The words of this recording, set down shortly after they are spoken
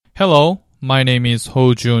Hello, my name is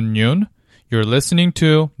Ho Jun Yoon. You're listening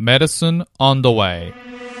to Medicine on the Way.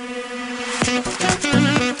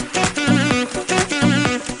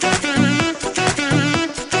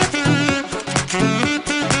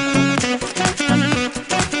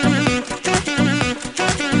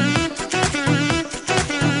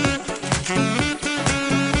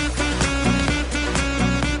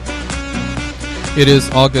 It is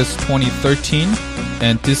August 2013,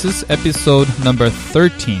 and this is episode number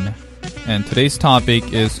 13. And today's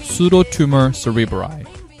topic is Pseudotumor Cerebri.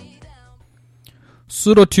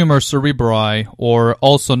 Pseudotumor cerebri, or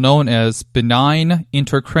also known as benign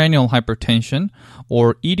intracranial hypertension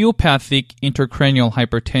or idiopathic intracranial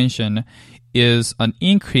hypertension, is an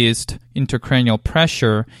increased intracranial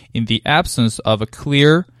pressure in the absence of a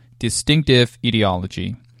clear, distinctive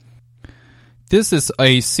etiology. This is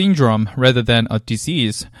a syndrome rather than a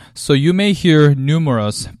disease, so you may hear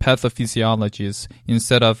numerous pathophysiologies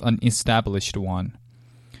instead of an established one.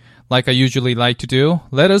 Like I usually like to do,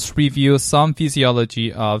 let us review some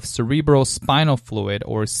physiology of cerebral spinal fluid,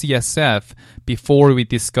 or CSF, before we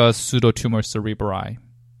discuss pseudotumor cerebri.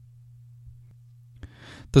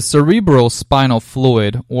 The cerebral spinal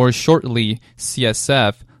fluid, or shortly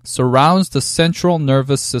CSF, surrounds the central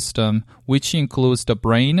nervous system, which includes the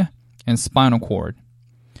brain and spinal cord.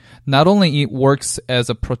 Not only it works as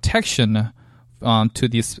a protection to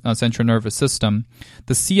this central nervous system,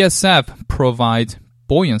 the CSF provides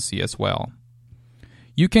buoyancy as well.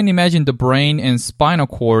 You can imagine the brain and spinal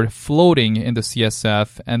cord floating in the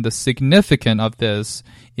CSF, and the significance of this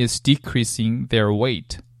is decreasing their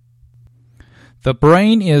weight. The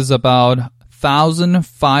brain is about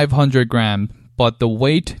 1,500 grams, but the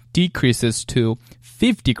weight decreases to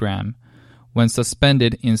 50 grams when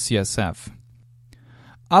suspended in CSF.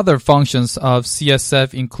 Other functions of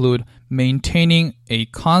CSF include maintaining a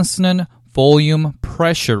constant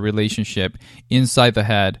volume-pressure relationship inside the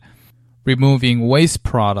head, removing waste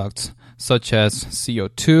products such as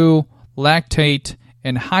CO2, lactate,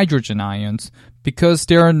 and hydrogen ions because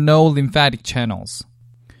there are no lymphatic channels.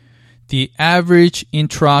 The average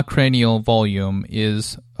intracranial volume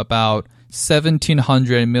is about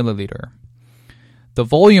 1,700 milliliter. The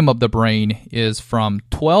volume of the brain is from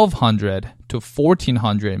 1,200 to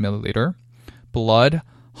 1,400 milliliter, blood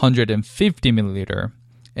 150 milliliter,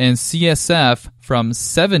 and CSF from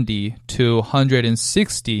 70 to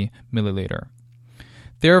 160 milliliter.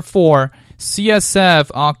 Therefore, CSF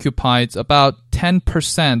occupies about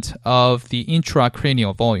 10% of the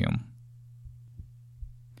intracranial volume.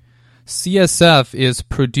 CSF is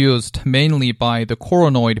produced mainly by the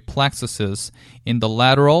coronoid plexuses in the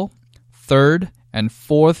lateral, third, and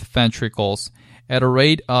fourth ventricles at a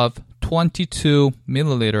rate of 22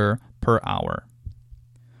 milliliter per hour.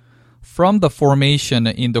 From the formation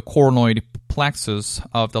in the coronoid plexus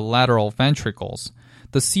of the lateral ventricles,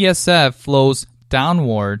 the CSF flows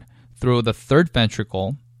downward through the third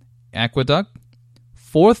ventricle, aqueduct,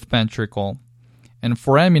 fourth ventricle, and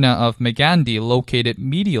foramina of Megandy located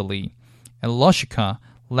medially, and Luscica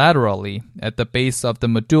laterally at the base of the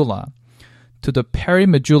medulla, to the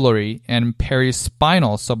perimedullary and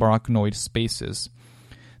perispinal subarachnoid spaces,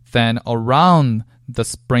 then around the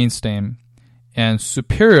brainstem, and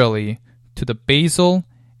superiorly to the basal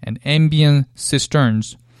and ambient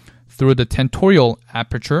cisterns through the tentorial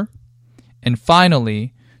aperture, and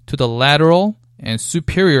finally to the lateral and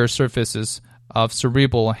superior surfaces of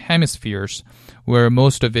cerebral hemispheres, where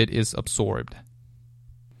most of it is absorbed.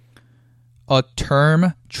 A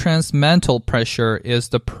term, transmental pressure, is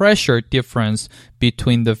the pressure difference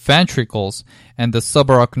between the ventricles and the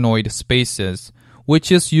subarachnoid spaces,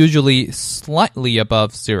 which is usually slightly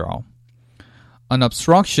above zero. An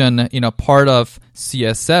obstruction in a part of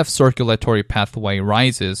CSF circulatory pathway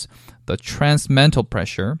rises the transmental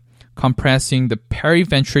pressure, compressing the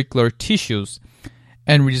periventricular tissues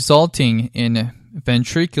and resulting in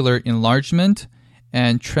ventricular enlargement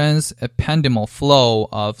and transependymal flow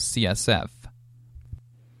of CSF.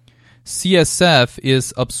 CSF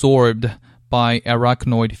is absorbed by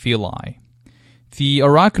arachnoid villi. The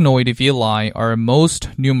arachnoid villi are most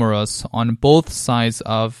numerous on both sides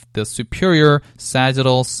of the superior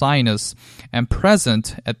sagittal sinus and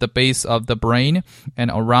present at the base of the brain and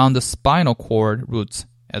around the spinal cord roots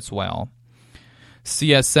as well.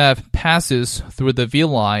 CSF passes through the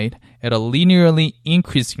villi at a linearly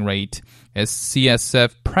increasing rate as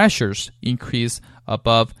CSF pressures increase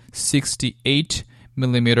above 68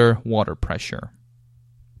 millimeter water pressure.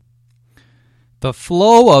 The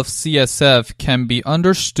flow of CSF can be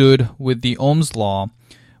understood with the Ohm's law,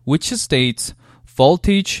 which states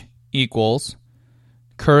voltage equals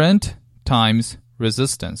current times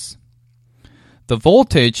resistance. The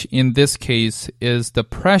voltage in this case is the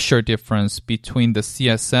pressure difference between the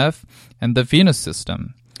CSF and the venous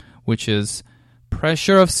system, which is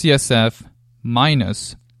pressure of CSF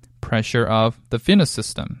minus pressure of the venous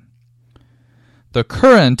system. The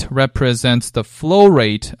current represents the flow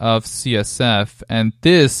rate of CSF, and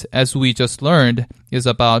this, as we just learned, is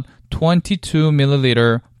about 22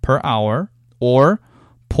 milliliter per hour or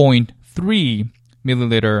 0.3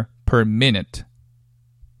 milliliter per minute.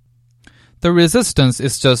 The resistance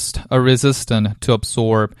is just a resistance to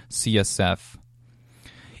absorb CSF.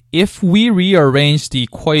 If we rearrange the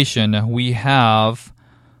equation, we have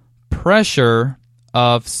pressure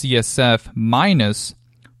of CSF minus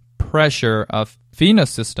pressure of venous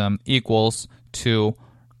system equals to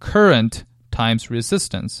current times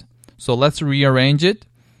resistance. So let's rearrange it.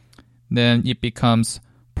 Then it becomes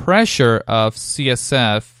pressure of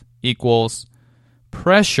CSF equals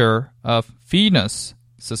pressure of venous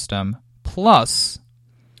system plus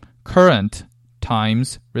current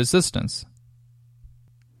times resistance.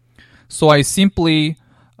 So I simply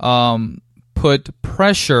put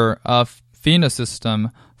pressure of venous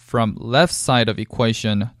system from left side of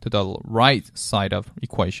equation to the right side of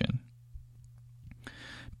equation.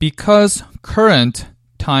 Because current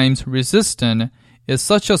times resistance is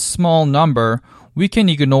such a small number, we can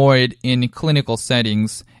ignore it in clinical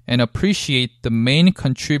settings and appreciate the main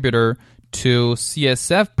contributor to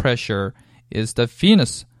CSF pressure is the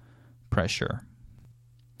venous pressure.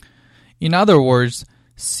 In other words,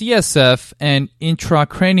 CSF and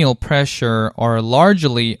intracranial pressure are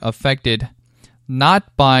largely affected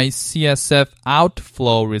not by CSF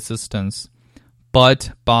outflow resistance,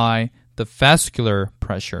 but by the vascular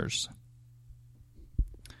pressures.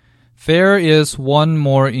 There is one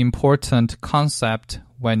more important concept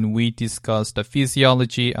when we discuss the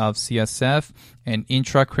physiology of CSF and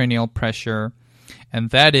intracranial pressure,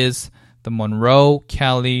 and that is the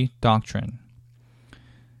Monroe-Kelly doctrine.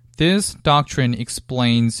 This doctrine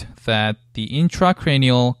explains that the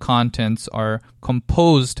intracranial contents are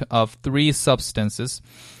composed of three substances: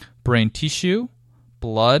 brain tissue,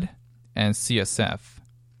 blood, and CSF.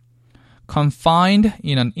 Confined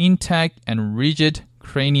in an intact and rigid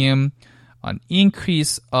cranium, an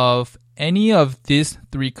increase of any of these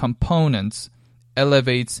three components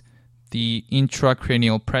elevates the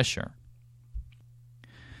intracranial pressure.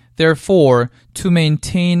 Therefore, to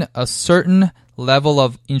maintain a certain level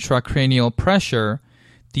of intracranial pressure,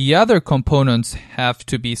 the other components have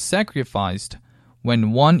to be sacrificed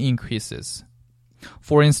when one increases.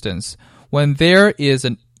 For instance, when there is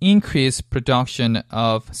an increased production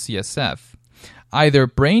of CSF, either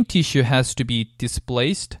brain tissue has to be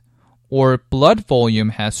displaced or blood volume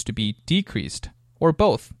has to be decreased, or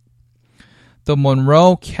both. The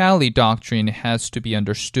Monroe-Kelly doctrine has to be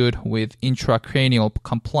understood with intracranial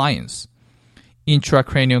compliance.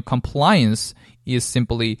 Intracranial compliance is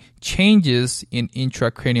simply changes in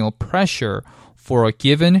intracranial pressure for a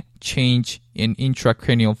given change in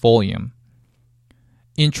intracranial volume.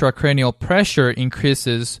 Intracranial pressure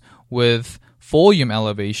increases with volume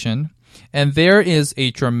elevation, and there is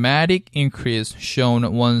a dramatic increase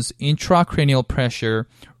shown once intracranial pressure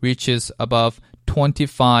reaches above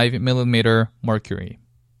 25 millimeter mercury.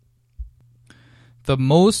 The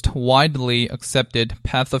most widely accepted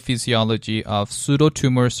pathophysiology of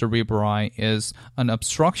pseudotumor cerebri is an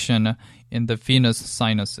obstruction in the venous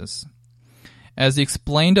sinuses. As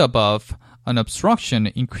explained above, an obstruction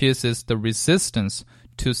increases the resistance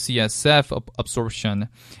to CSF absorption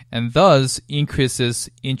and thus increases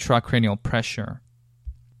intracranial pressure.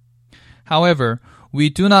 However, we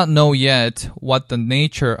do not know yet what the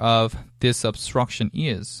nature of this obstruction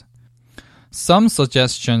is. Some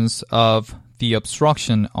suggestions of the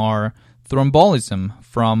obstruction are thrombolism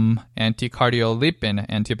from anticardiolipin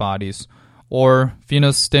antibodies or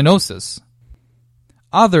venous stenosis.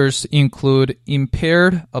 Others include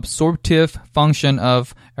impaired absorptive function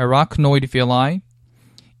of arachnoid villi,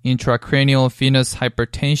 intracranial venous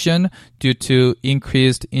hypertension due to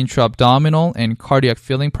increased intra-abdominal and cardiac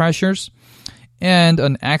filling pressures, and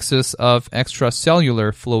an excess of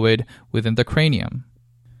extracellular fluid within the cranium.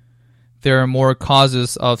 There are more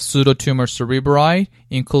causes of pseudotumor cerebri,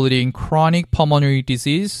 including chronic pulmonary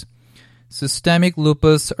disease, systemic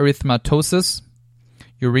lupus erythematosus,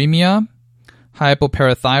 uremia,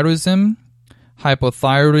 hypoparathyroidism,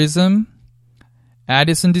 hypothyroidism,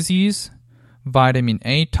 Addison disease, vitamin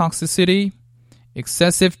A toxicity,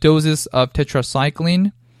 excessive doses of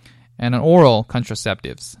tetracycline, and oral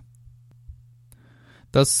contraceptives.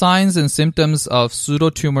 The signs and symptoms of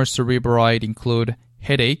pseudotumor cerebri include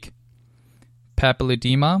headache,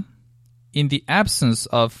 papilledema, in the absence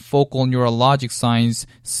of focal neurologic signs,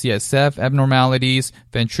 CSF abnormalities,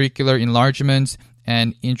 ventricular enlargement,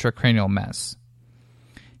 and intracranial mass.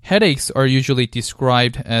 Headaches are usually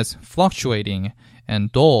described as fluctuating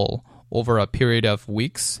and dull over a period of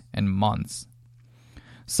weeks and months.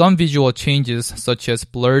 Some visual changes such as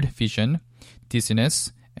blurred vision,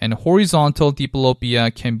 dizziness, and horizontal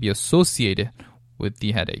diplopia can be associated with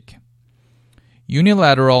the headache.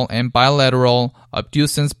 Unilateral and bilateral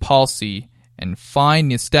abducens palsy and fine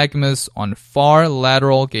nystagmus on far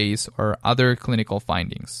lateral gaze are other clinical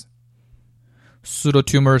findings.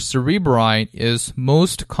 Pseudotumor cerebri is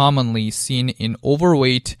most commonly seen in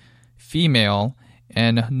overweight female,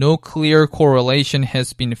 and no clear correlation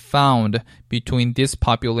has been found between this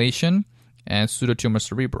population and pseudotumor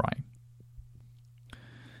cerebri.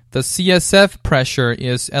 The CSF pressure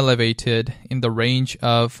is elevated in the range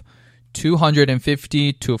of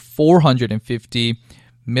 250 to 450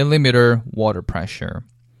 millimeter water pressure.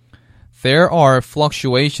 There are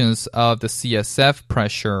fluctuations of the CSF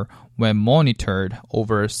pressure when monitored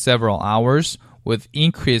over several hours, with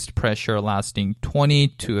increased pressure lasting 20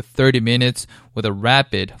 to 30 minutes with a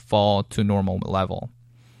rapid fall to normal level.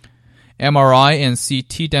 MRI and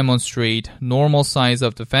CT demonstrate normal size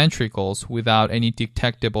of the ventricles without any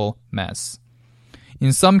detectable mass.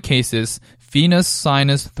 In some cases, venous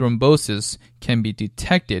sinus thrombosis can be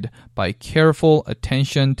detected by careful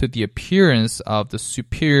attention to the appearance of the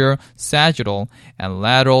superior sagittal and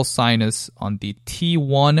lateral sinus on the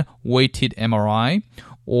T1 weighted MRI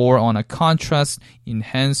or on a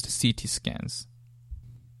contrast-enhanced CT scans.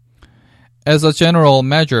 As a general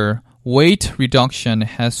measure, weight reduction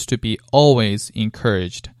has to be always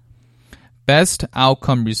encouraged. Best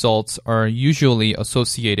outcome results are usually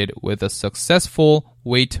associated with a successful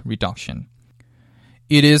weight reduction.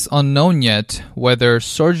 It is unknown yet whether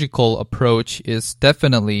surgical approach is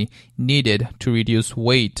definitely needed to reduce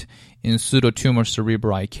weight in pseudotumor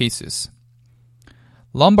cerebri cases.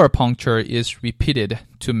 Lumbar puncture is repeated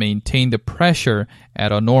to maintain the pressure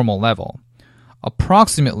at a normal level.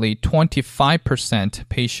 Approximately 25%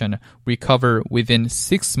 patient recover within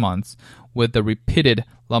 6 months with the repeated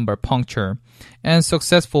lumbar puncture and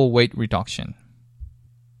successful weight reduction.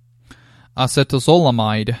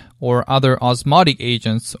 Acetazolamide or other osmotic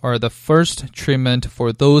agents are the first treatment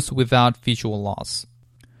for those without visual loss.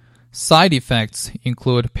 Side effects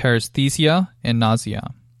include paresthesia and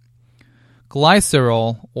nausea.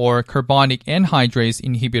 Glycerol or carbonic anhydrase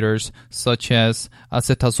inhibitors such as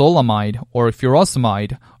acetazolamide or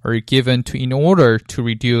furosemide are given in order to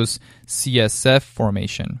reduce CSF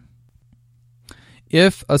formation.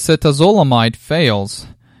 If acetazolamide fails,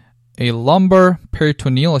 a lumbar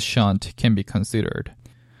peritoneal shunt can be considered.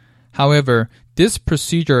 However, this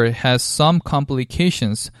procedure has some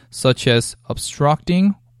complications such as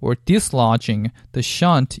obstructing or dislodging the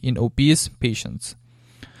shunt in obese patients.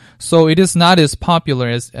 So it is not as popular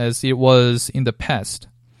as it was in the past.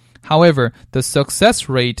 However, the success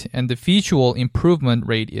rate and the visual improvement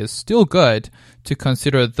rate is still good to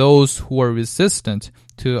consider those who are resistant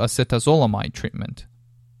to acetazolamide treatment.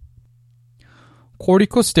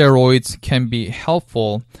 Corticosteroids can be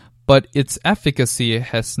helpful, but its efficacy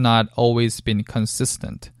has not always been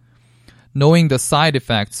consistent. Knowing the side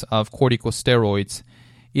effects of corticosteroids,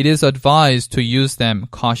 it is advised to use them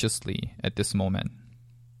cautiously at this moment.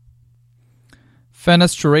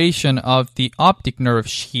 Fenestration of the optic nerve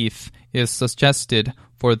sheath is suggested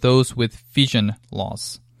for those with vision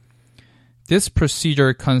loss. This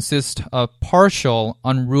procedure consists of partial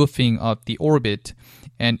unroofing of the orbit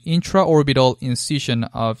and intraorbital incision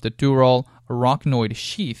of the dural arachnoid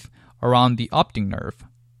sheath around the optic nerve.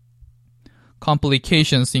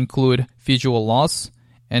 Complications include visual loss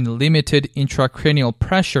and limited intracranial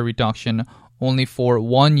pressure reduction only for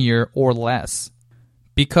 1 year or less.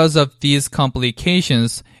 Because of these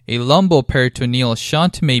complications, a lumboperitoneal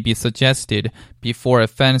shunt may be suggested before a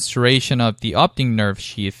fenestration of the optic nerve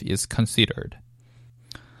sheath is considered.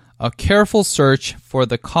 A careful search for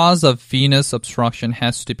the cause of venous obstruction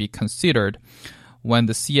has to be considered when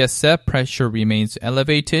the CSF pressure remains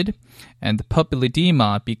elevated and the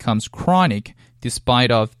pupilledema becomes chronic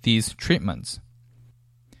despite of these treatments.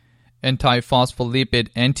 Antiphospholipid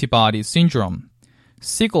antibody syndrome,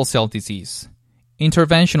 sickle cell disease,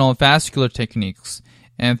 interventional vascular techniques,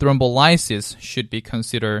 and thrombolysis should be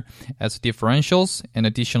considered as differentials and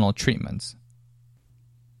additional treatments.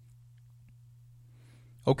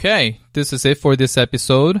 Okay, this is it for this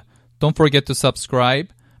episode. Don't forget to subscribe.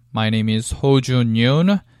 My name is Ho-Jun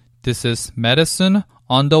Yoon. This is Medicine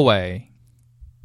on the Way.